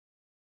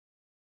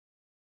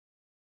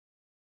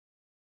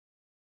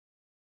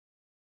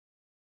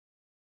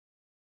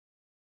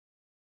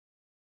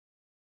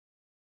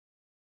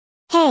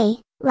Hey,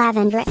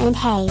 Lavender and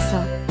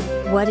Hazel.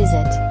 What is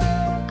it?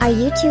 Are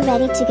you two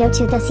ready to go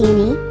to the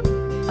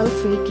CNE? Oh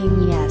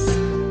freaking yes.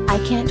 I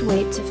can't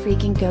wait to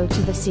freaking go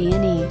to the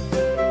CNE.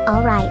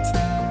 Alright.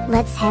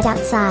 Let's head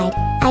outside.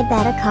 I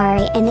bet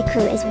Akari and the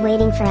crew is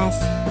waiting for us.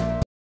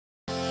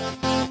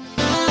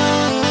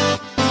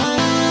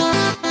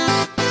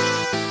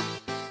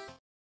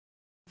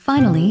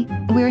 Finally,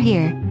 we're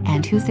here.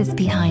 And who's this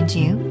behind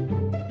you?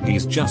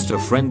 He's just a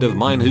friend of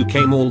mine who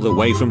came all the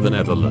way from the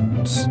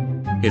Netherlands.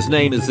 His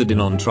name is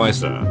Adinon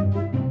Tricer.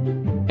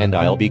 And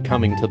I'll be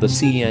coming to the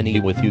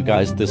CNE with you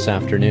guys this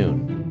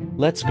afternoon.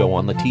 Let's go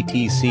on the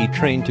TTC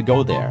train to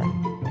go there.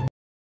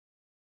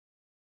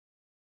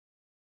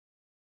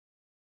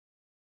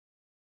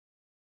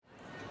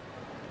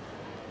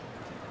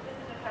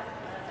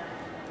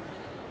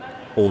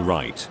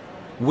 Alright.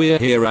 We're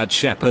here at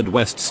Shepherd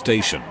West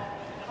Station.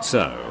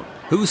 So,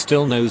 who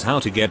still knows how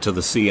to get to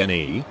the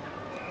CNE?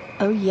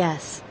 Oh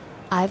yes.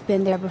 I've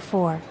been there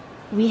before.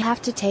 We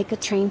have to take a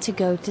train to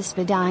go to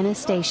Spadina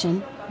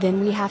Station, then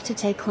we have to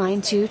take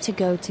Line 2 to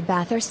go to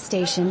Bathurst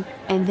Station,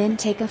 and then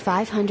take a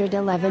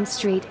 511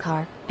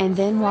 streetcar, and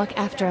then walk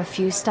after a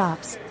few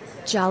stops.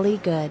 Jolly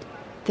good.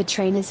 The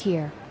train is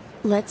here.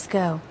 Let's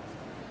go.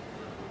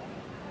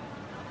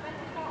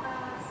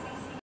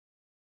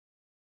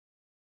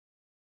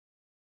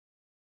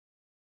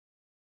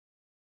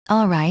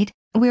 Alright,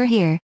 we're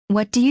here.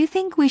 What do you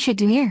think we should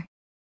do here?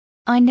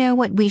 I know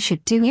what we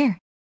should do here.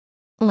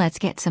 Let's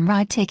get some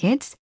ride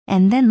tickets,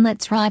 and then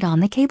let's ride on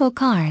the cable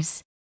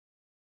cars.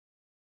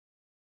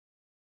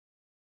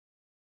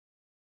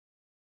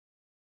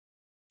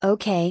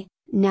 Okay,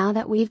 now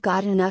that we've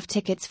got enough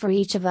tickets for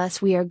each of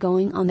us, we are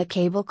going on the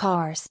cable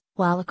cars,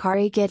 while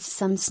Akari gets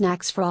some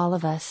snacks for all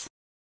of us.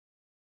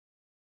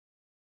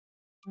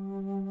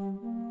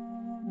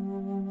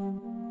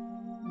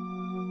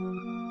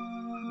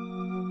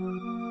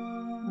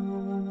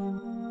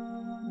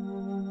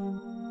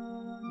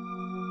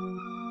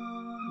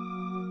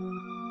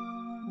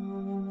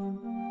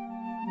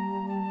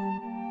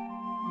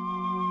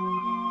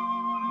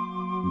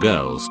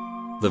 Girls,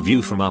 the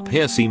view from up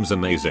here seems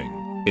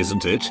amazing,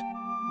 isn't it?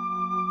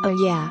 Oh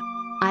yeah.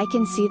 I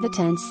can see the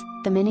tents,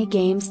 the mini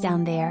games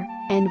down there,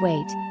 and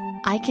wait.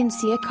 I can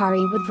see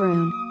Akari with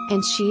Rune,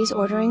 and she's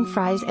ordering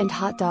fries and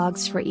hot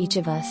dogs for each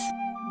of us.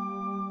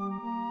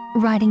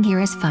 Riding here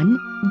is fun,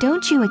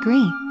 don't you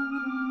agree?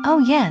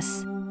 Oh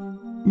yes.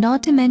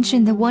 Not to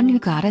mention the one who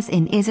got us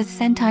in is a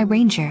Sentai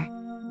Ranger.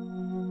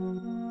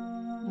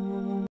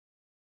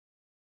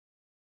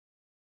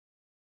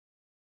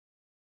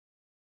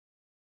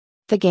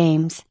 The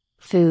games,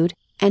 food,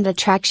 and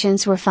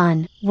attractions were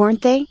fun,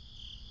 weren't they?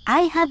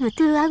 I have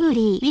to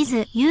agree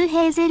with you,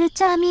 Hazel,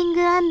 charming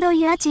and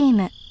your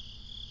team.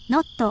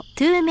 Not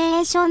to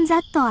mention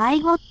that I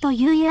got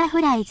you your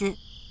fries.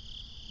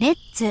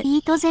 Let's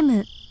eat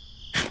them.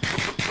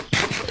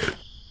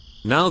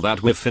 Now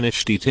that we've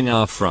finished eating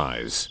our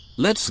fries,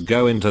 let's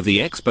go into the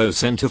expo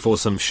center for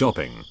some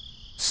shopping.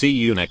 See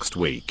you next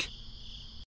week.